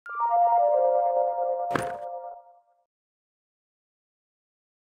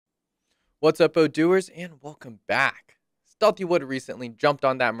What's up, Odooers, and welcome back. Stealthywood recently jumped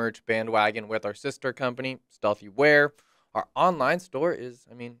on that merch bandwagon with our sister company, Stealthyware. Our online store is,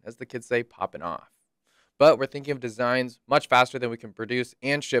 as the kids say, popping off. But we're thinking of designs much faster than we can produce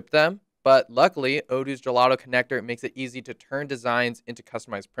and ship them. But luckily, Odoo's Gelato connector makes it easy to turn designs into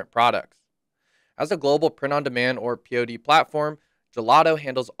customized print products. As a global print-on-demand or POD platform, Gelato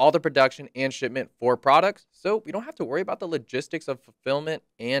handles all the production and shipment for products, so we don't have to worry about the logistics of fulfillment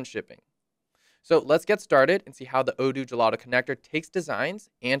and shipping. So let's get started and see how the Odoo Gelato connector takes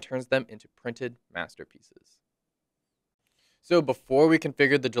designs and turns them into printed masterpieces. So before we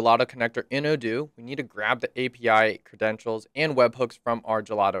configure the Gelato connector in Odoo, we need to grab the API credentials and webhooks from our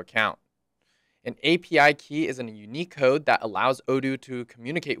Gelato account. An API key is a unique code that allows Odoo to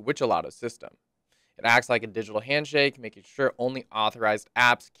communicate with Gelato's system. It acts like a digital handshake, making sure only authorized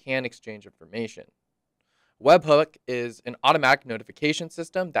apps can exchange information. Webhook is an automatic notification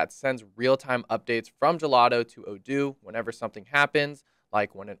system that sends real-time updates from Gelato to Odoo whenever something happens,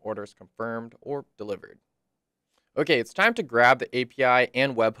 like when an order is confirmed or delivered. Okay, it's time to grab the API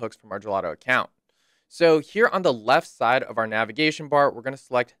and webhooks from our Gelato account. So here on the left side of our navigation bar, we're going to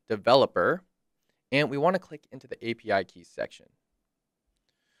select Developer, and we want to click into the API keys section.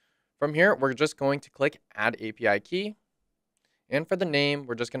 From here, we're just going to click Add API Key. And for the name,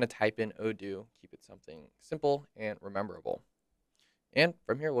 we're just going to type in Odoo, keep it something simple and rememberable. And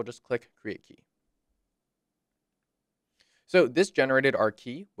from here, we'll just click Create Key. So this generated our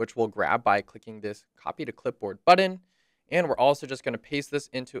key, which we'll grab by clicking this Copy to Clipboard button. And we're also just going to paste this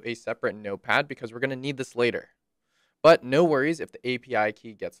into a separate notepad because we're going to need this later. But no worries, if the API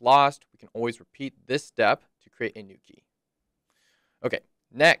key gets lost, we can always repeat this step to create a new key. Okay.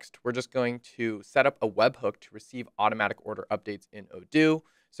 Next, we're just going to set up a webhook to receive automatic order updates in Odoo.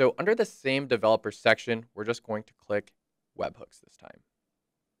 So under the same developer section, we're just going to click webhooks this time.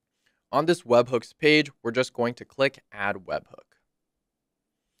 On this webhooks page, we're just going to click Add Webhook.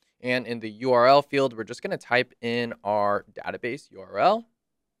 And in the URL field, we're just going to type in our database URL.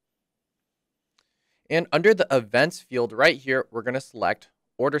 And under the events field right here, we're going to select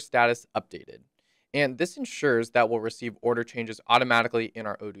Order Status Updated. And this ensures that we'll receive order changes automatically in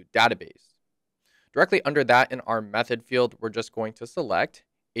our Odoo database. Directly under that in our method field, we're just going to select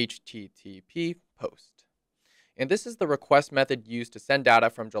HTTP post. And this is the request method used to send data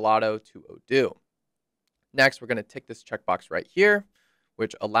from Gelato to Odoo. Next, we're going to tick this checkbox right here,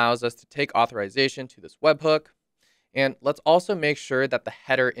 which allows us to take authorization to this webhook. And let's also make sure that the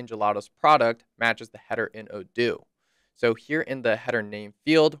header in Gelato's product matches the header in Odoo. So here in the header name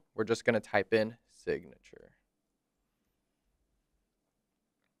field, we're just going to type in signature.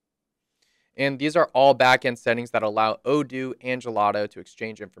 And these are all backend settings that allow Odoo and Gelato to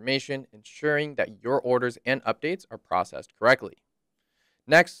exchange information, ensuring that your orders and updates are processed correctly.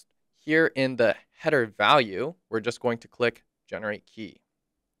 Next, here in the header value, we're just going to click Generate Key.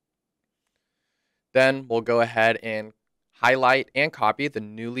 Then we'll go ahead and highlight and copy the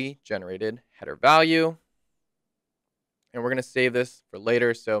newly generated header value. And we're going to save this for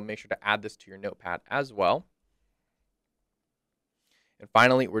later, so make sure to add this to your notepad as well. And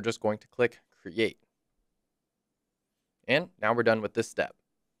finally, we're just going to click Create. And now we're done with this step.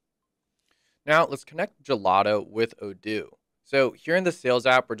 Now let's connect Gelato with Odoo. So here in the Sales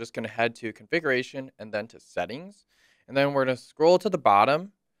app, we're just going to head to Configuration and then to Settings. And then we're going to scroll to the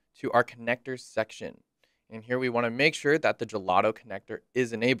bottom to our Connectors section. And here we want to make sure that the Gelato connector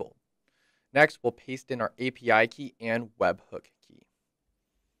is enabled. Next, we'll paste in our API key and webhook key.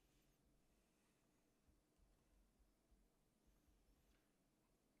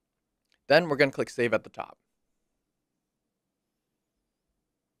 Then we're going to click Save at the top.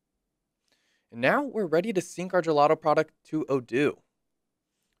 And now we're ready to sync our Gelato product to Odoo.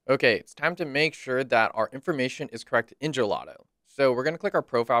 Okay, it's time to make sure that our information is correct in Gelato. So we're going to click our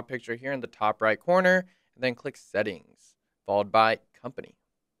profile picture here in the top right corner, and then click Settings, followed by Company.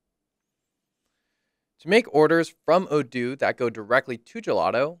 To make orders from Odoo that go directly to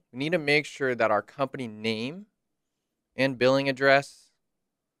Gelato, we need to make sure that our company name and billing address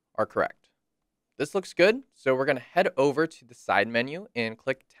are correct. This looks good, so we're going to head over to the side menu and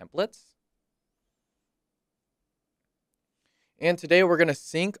click Templates. And today we're going to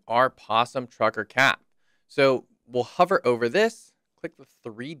sync our Possum Trucker Cap. So we'll hover over this, click the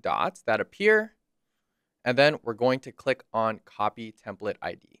three dots that appear, and then we're going to click on Copy Template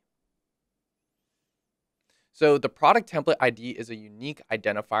ID. So the product template ID is a unique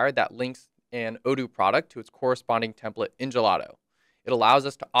identifier that links an Odoo product to its corresponding template in Gelato. It allows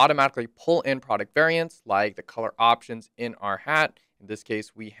us to automatically pull in product variants like the color options in our hat. In this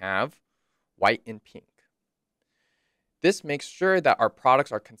case, we have white and pink. This makes sure that our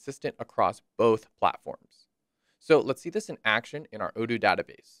products are consistent across both platforms. So let's see this in action in our Odoo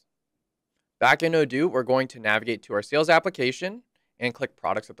database. Back in Odoo, we're going to navigate to our sales application and click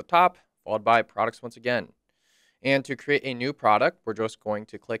products at the top, followed by products once again. And to create a new product, we're just going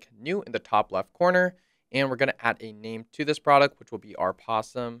to click new in the top left corner, and we're going to add a name to this product, which will be our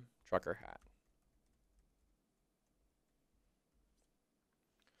possum trucker hat.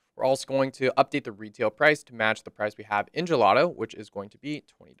 We're also going to update the retail price to match the price we have in Gelato, which is going to be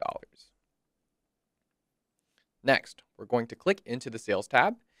 $20. Next, we're going to click into the sales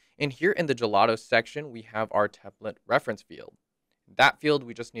tab, and here in the Gelato section, we have our template reference field. In that field,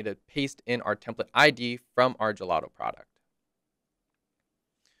 we just need to paste in our template ID from our Gelato product.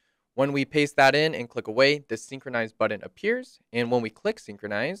 When we paste that in and click away, this synchronize button appears, and when we click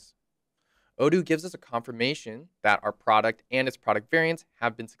synchronize, Odoo gives us a confirmation that our product and its product variants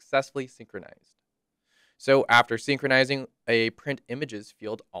have been successfully synchronized. So after synchronizing, a print images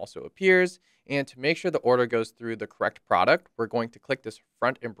field also appears, and to make sure the order goes through the correct product, we're going to click this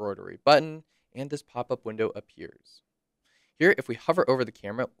front embroidery button, and this pop-up window appears. Here, if we hover over the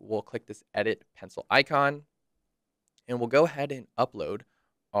camera, we'll click this edit pencil icon, and we'll go ahead and upload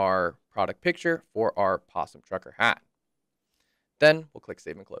our product picture for our possum trucker hat. Then we'll click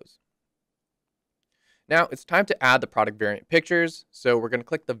save and close. Now it's time to add the product variant pictures. So we're going to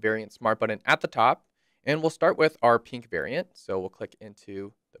click the variant smart button at the top, and we'll start with our pink variant. So we'll click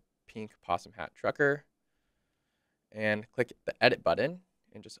into the pink possum hat trucker and click the edit button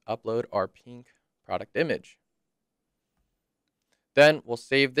and just upload our pink product image. Then we'll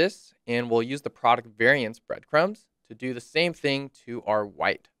save this, and we'll use the product variants breadcrumbs to do the same thing to our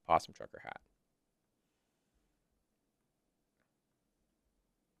white possum trucker hat.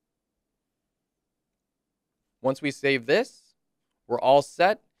 Once we save this, we're all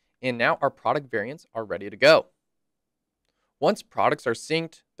set, and now our product variants are ready to go. Once products are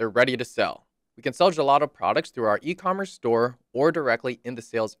synced, they're ready to sell. We can sell Gelato products through our e-commerce store or directly in the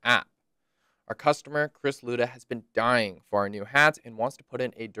sales app. Our customer, Chris Luda, has been dying for our new hats and wants to put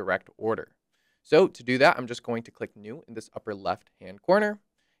in a direct order. So to do that, I'm just going to click new in this upper left-hand corner,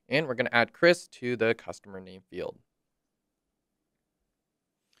 and we're going to add Chris to the customer name field.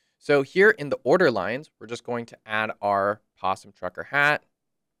 So here in the order lines, we're just going to add our possum trucker hat.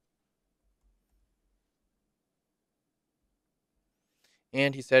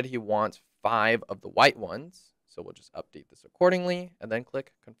 And he said he wants 5 of the white ones. So we'll just update this accordingly and then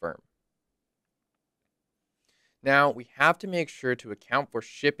click confirm. Now we have to make sure to account for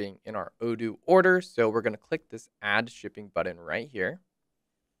shipping in our Odoo order. So we're going to click this add shipping button right here.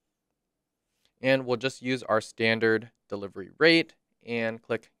 And we'll just use our standard delivery rate and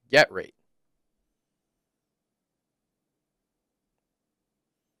click get rate.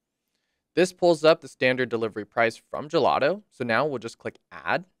 This pulls up the standard delivery price from Gelato. So now we'll just click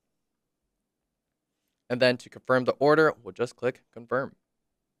add. And then to confirm the order, we'll just click confirm.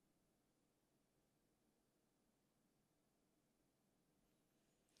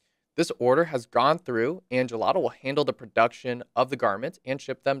 This order has gone through, and Gelato will handle the production of the garments and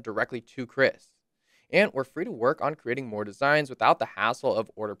ship them directly to Chris. And we're free to work on creating more designs without the hassle of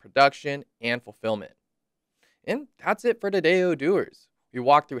order production and fulfillment. And that's it for today, Odooers. We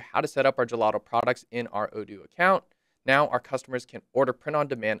walked through how to set up our Gelato products in our Odoo account. Now our customers can order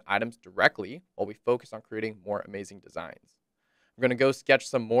print-on-demand items directly while we focus on creating more amazing designs. I'm going to go sketch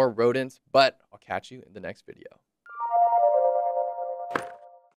some more rodents, but I'll catch you in the next video.